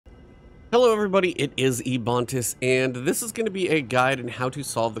Hello everybody, it is Ebontis, and this is going to be a guide on how to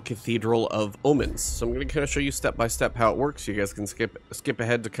solve the Cathedral of Omens. So I'm going to kind of show you step by step how it works. You guys can skip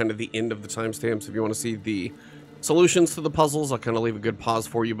ahead to kind of the end of the timestamps if you want to see the solutions to the puzzles. I'll kind of leave a good pause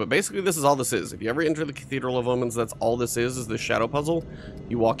for you, but basically this is all this is. If you ever enter the Cathedral of Omens, that's all this is the shadow puzzle.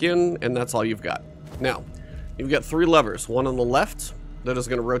 You walk in, and that's all you've got. Now, you've got three levers. One on the left that is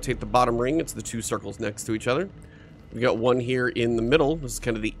going to rotate the bottom ring. It's the two circles next to each other. We've got one here in the middle. This is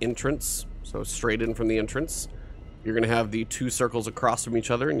kind of the entrance, so straight in from the entrance. You're going to have the two circles across from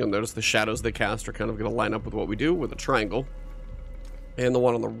each other, and you'll notice the shadows they cast are kind of going to line up with what we do with a triangle. And the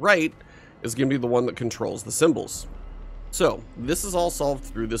one on the right is going to be the one that controls the symbols. So this is all solved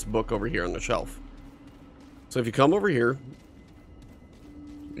through this book over here on the shelf. So if you come over here,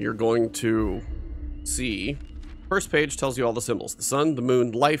 you're going to see, first page tells you all the symbols: the sun, the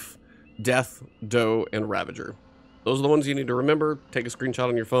moon, life, death, doe, and Ravager. Those are the ones you need to remember. Take a screenshot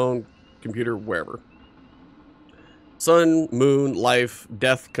on your phone, computer, wherever. Sun, moon, life,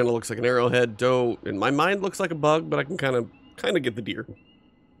 death kind of looks like an arrowhead. Doe, in my mind, looks like a bug, but I can kind of get the deer.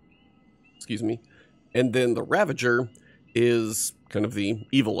 Excuse me. And then the Ravager is kind of the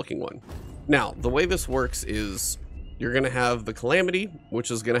evil-looking one. Now, the way this works is you're going to have the Calamity,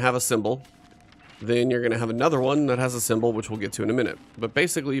 which is going to have a symbol. Then you're going to have another one that has a symbol, which we'll get to in a minute. But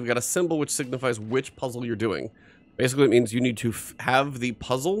basically, you've got a symbol which signifies which puzzle you're doing. Basically, it means you need to have the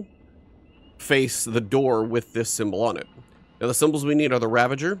puzzle face the door with this symbol on it. Now, the symbols we need are the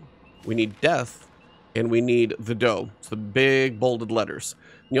Ravager, we need death, and we need the doe. It's the big bolded letters.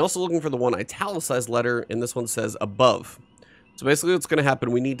 And you're also looking for the one italicized letter, and this one says above. So basically, what's going to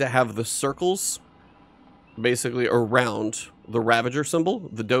happen, we need to have the circles basically around the Ravager symbol,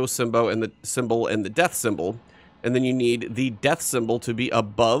 the doe symbol, and the death symbol. And then you need the death symbol to be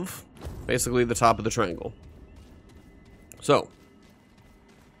above, basically, the top of the triangle. So,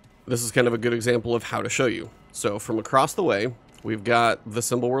 this is kind of a good example of how to show you. So, from across the way, we've got the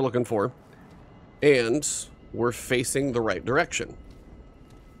symbol we're looking for, and we're facing the right direction.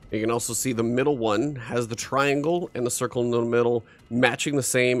 You can also see the middle one has the triangle and the circle in the middle matching the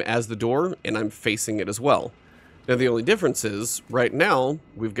same as the door, and I'm facing it as well. Now, the only difference is, right now,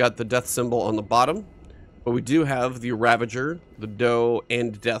 we've got the death symbol on the bottom, but we do have the Ravager, the doe,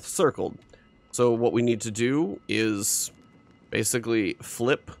 and death circled. So what we need to do is basically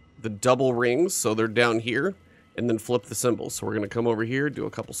flip the double rings so they're down here, and then flip the symbols. So we're going to come over here, do a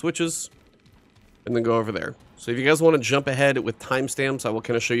couple switches, and then go over there. So if you guys want to jump ahead with timestamps, I will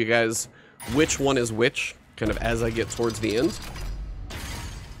kind of show you guys which one is which, kind of as I get towards the end.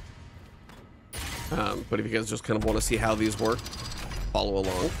 But if you guys just kind of want to see how these work, follow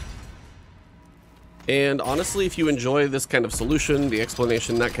along. And honestly, if you enjoy this kind of solution, the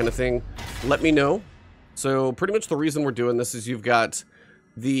explanation, that kind of thing, let me know. So pretty much the reason we're doing this is you've got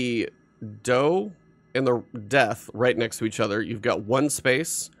the doe and the death right next to each other. You've got one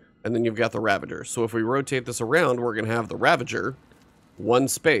space, and then you've got the Ravager. So if we rotate this around, we're going to have the Ravager, one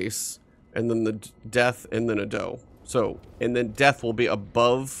space, and then the death, and then a doe. So, and then death will be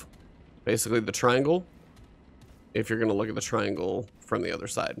above basically the triangle, if you're going to look at the triangle from the other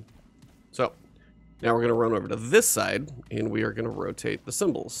side. So, now we're going to run over to this side, and we are going to rotate the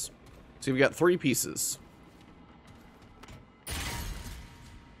symbols. So you've got three pieces.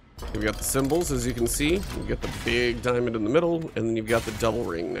 We've got the symbols, as you can see. You've got the big diamond in the middle, and then you've got the double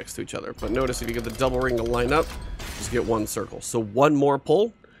ring next to each other. But notice if you get the double ring to line up, just get one circle. So one more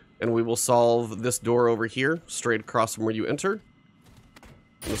pull, and we will solve this door over here, straight across from where you enter.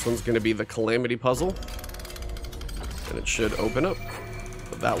 And this one's going to be the Calamity puzzle, and it should open up.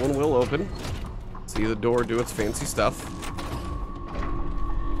 But that one will open. See the door do its fancy stuff.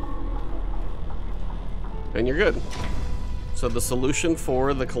 And you're good. So the solution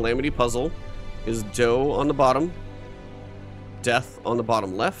for the Calamity puzzle is doe on the bottom, death on the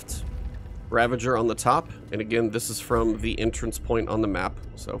bottom left, Ravager on the top, and again, this is from the entrance point on the map.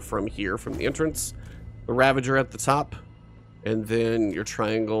 So from here, from the entrance, the Ravager at the top, and then your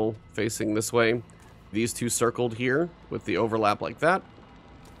triangle facing this way. These two circled here with the overlap like that,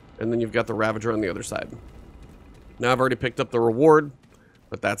 and then you've got the Ravager on the other side. Now I've already picked up the reward,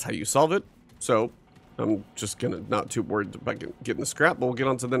 but that's how you solve it. So I'm just gonna not too worried about getting the scrap, but we'll get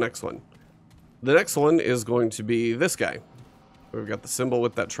on to the next one. The next one is going to be this guy. We've got the symbol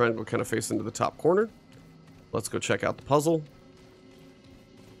with that triangle kind of facing to the top corner. Let's go check out the puzzle.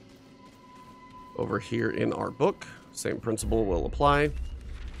 Over here in our book, same principle will apply.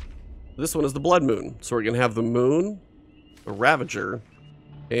 This one is the blood moon. So we're gonna have the moon, the Ravager,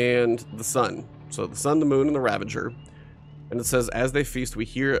 and the sun. So the sun, the moon, and the Ravager. And it says, as they feast, we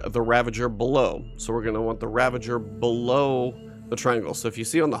hear the Ravager below. So we're going to want the Ravager below the triangle. So if you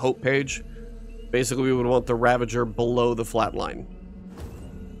see on the hope page, basically we would want the Ravager below the flat line.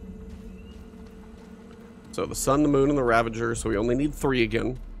 So the sun, the moon, and the Ravager, so we only need 3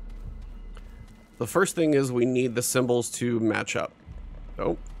 again. The first thing is we need the symbols to match up.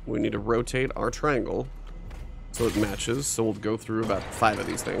 So we need to rotate our triangle so it matches. So we'll go through about 5 of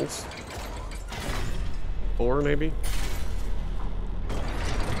these things. 4 maybe?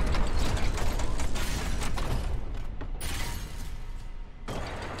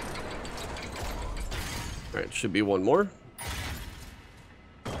 Alright, should be 1 more.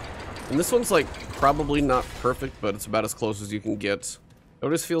 And this one's like probably not perfect, but it's about as close as you can get. It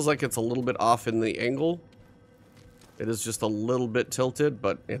just feels like it's a little bit off in the angle. It is just a little bit tilted,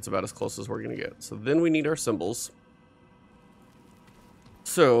 but it's about as close as we're going to get. So then we need our symbols.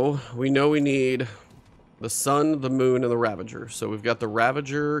 So we know we need the sun, the moon, and the Ravager. So we've got the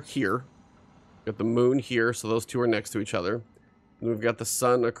Ravager here. We've got the moon here, so those two are next to each other. And we've got the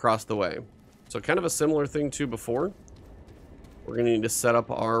sun across the way. So kind of a similar thing to before. We're going to need to set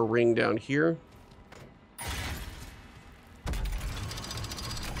up our ring down here.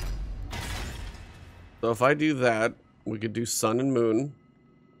 So if I do that, we could do sun and moon,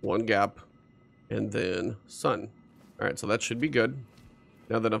 1 gap, and then sun. All right, so that should be good.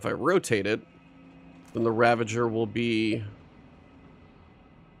 Now then if I rotate it, then the Ravager will be...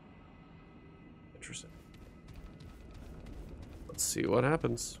 Interesting. Let's see what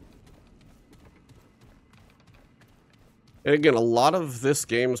happens. And again, a lot of this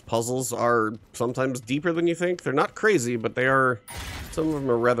game's puzzles are sometimes deeper than you think. They're not crazy, but they are... Some of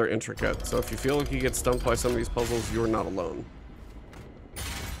them are rather intricate, so if you feel like you get stumped by some of these puzzles, you're not alone.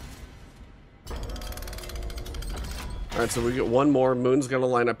 Alright, so we get 1 more. Moon's going to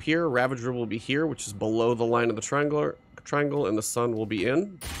line up here. Ravager will be here, which is below the line of the triangle, and the sun will be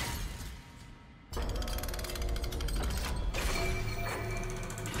in.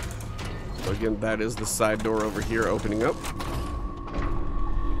 So again, that is the side door over here opening up.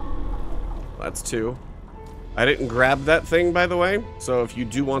 That's 2. I didn't grab that thing, by the way, so if you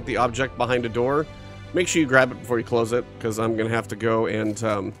do want the object behind a door, make sure you grab it before you close it, because I'm going to have to go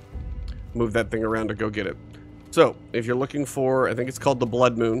and move that thing around to go get it. So, if you're looking for, I think it's called the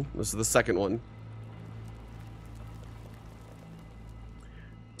Blood Moon. This is the second one.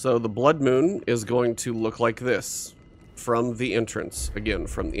 So the Blood Moon is going to look like this from the entrance. Again,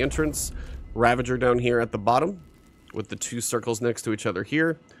 from the entrance, Ravager down here at the bottom, with the 2 circles next to each other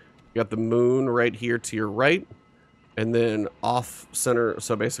here. You got the moon right here to your right, and then off center,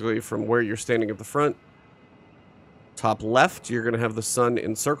 so basically from where you're standing at the front, top left, you're going to have the sun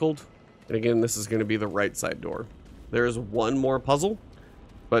encircled, and again, this is going to be the right side door. There is 1 more puzzle,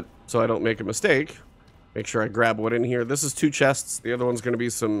 but so I don't make a mistake, make sure I grab what in here. This is 2 chests, the other one's going to be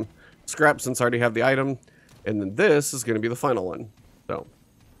some scraps since I already have the item, and then this is going to be the final one, so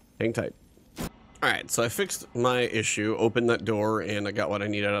hang tight. Alright, so I fixed my issue, opened that door, and I got what I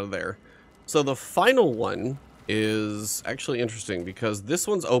needed out of there. So the final one is actually interesting because this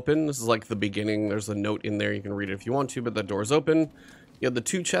one's open. This is like the beginning. There's a note in there. You can read it if you want to, but that door's open. You have the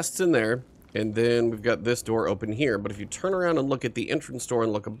 2 chests in there, and then we've got this door open here. But if you turn around and look at the entrance door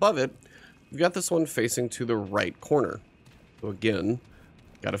and look above it, we've got this one facing to the right corner. So again,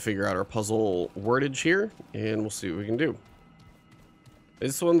 got to figure out our puzzle wordage here, and we'll see what we can do.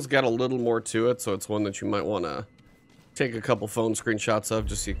 This one's got a little more to it, so it's one that you might want to take a couple phone screenshots of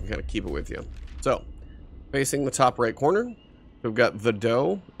just so you can kind of keep it with you. So, facing the top right corner, we've got the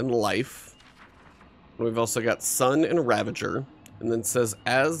dough and life. And we've also got sun and Ravager. And then it says,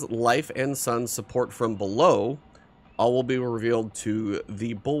 as life and sun support from below, all will be revealed to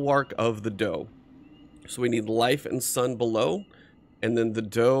the bulwark of the dough. So we need life and sun below, and then the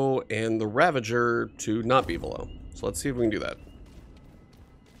dough and the Ravager to not be below. So let's see if we can do that.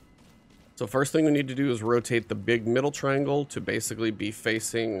 So first thing we need to do is rotate the big middle triangle to basically be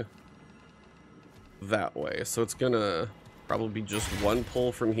facing that way. So it's gonna probably be just 1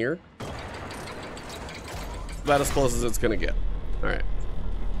 pull from here. About as close as it's gonna get. All right.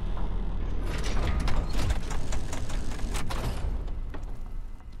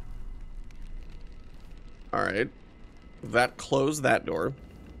 All right. That closed that door.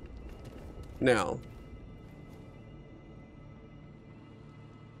 Now,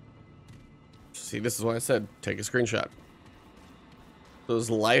 see, this is why I said take a screenshot. So it's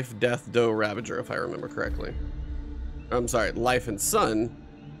life, death, dough, Ravager, if I remember correctly. I'm sorry, life and sun.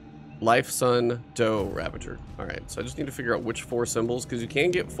 Life, sun, dough, Ravager. Alright, so I just need to figure out which 4 symbols, because you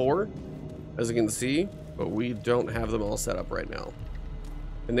can get 4, as you can see, but we don't have them all set up right now.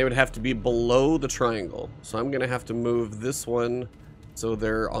 And they would have to be below the triangle. So I'm going to have to move this one so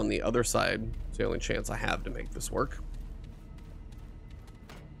they're on the other side. It's the only chance I have to make this work.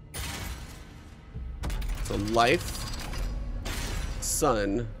 So life,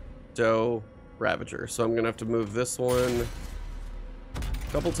 sun, doe, Ravager. So I'm gonna have to move this one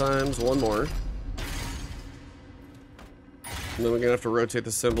a couple times, one more. And then we're gonna have to rotate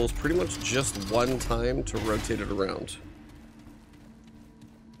the symbols pretty much just one time to rotate it around.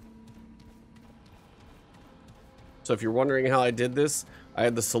 So if you're wondering how I did this, I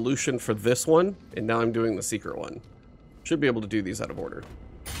had the solution for this one, and now I'm doing the secret one. Should be able to do these out of order.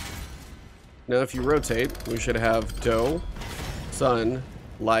 Now if you rotate, we should have doe, sun,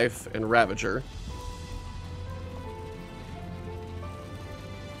 life, and Ravager.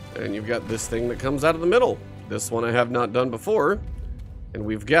 And you've got this thing that comes out of the middle. This one I have not done before. And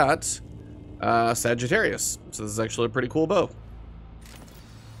we've got Sagittarius. So this is actually a pretty cool bow.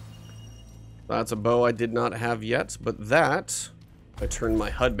 That's a bow I did not have yet, but that, I turned my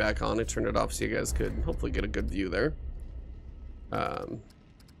HUD back on. I turned it off so you guys could hopefully get a good view there. Yeah.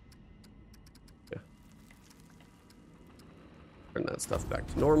 Turn that stuff back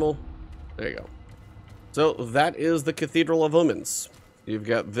to normal. There you go. So that is the Cathedral of Omens. You've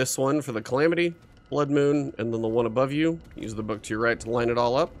got this one for the Calamity, Blood Moon, and then the one above you. Use the book to your right to line it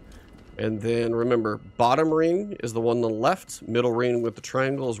all up. And then remember, bottom ring is the one on the left. Middle ring with the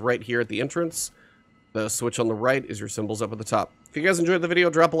triangle is right here at the entrance. The switch on the right is your symbols up at the top. If you guys enjoyed the video,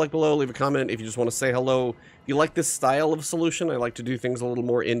 drop a like below, leave a comment. If you just want to say hello, if you like this style of solution, I like to do things a little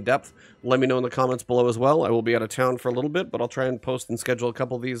more in-depth, let me know in the comments below as well. I will be out of town for a little bit, but I'll try and post and schedule a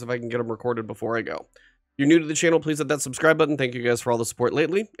couple of these if I can get them recorded before I go. If you're new to the channel, please hit that subscribe button. Thank you guys for all the support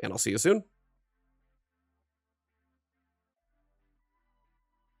lately, and I'll see you soon.